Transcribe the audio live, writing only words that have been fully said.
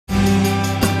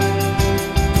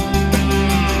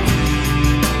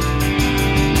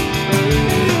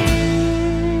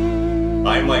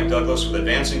Douglas with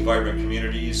Advancing Vibrant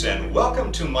Communities, and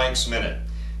welcome to Mike's Minute.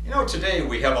 You know, today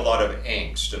we have a lot of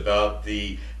angst about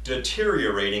the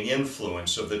deteriorating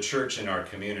influence of the church in our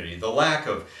community, the lack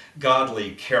of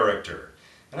godly character.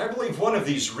 And I believe one of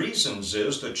these reasons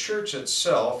is the church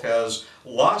itself has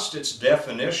lost its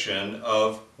definition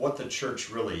of what the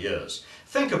church really is.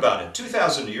 Think about it.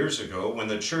 2,000 years ago, when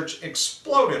the church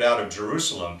exploded out of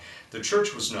Jerusalem, the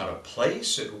church was not a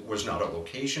place, it was not a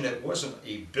location, it wasn't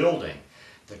a building.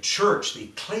 The church, the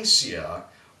ecclesia,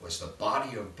 was the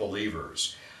body of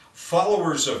believers,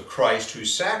 followers of Christ who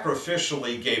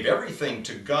sacrificially gave everything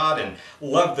to God and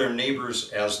loved their neighbors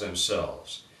as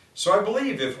themselves. So I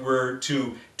believe if we're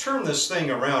to turn this thing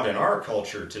around in our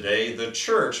culture today, the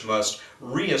church must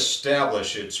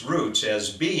reestablish its roots as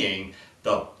being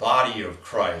the body of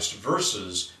Christ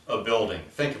versus a building.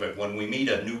 Think of it, when we meet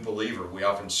a new believer, we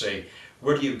often say,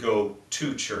 where do you go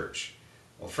to church?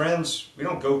 Well, friends, we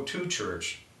don't go to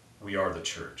church, we are the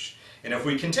church. And if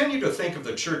we continue to think of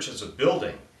the church as a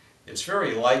building, it's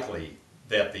very likely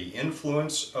that the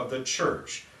influence of the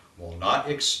church will not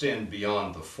extend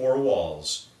beyond the four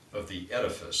walls of the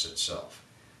edifice itself.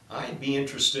 I'd be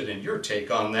interested in your take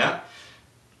on that.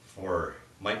 For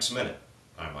Mike's Minute,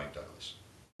 I'm Mike Douglas.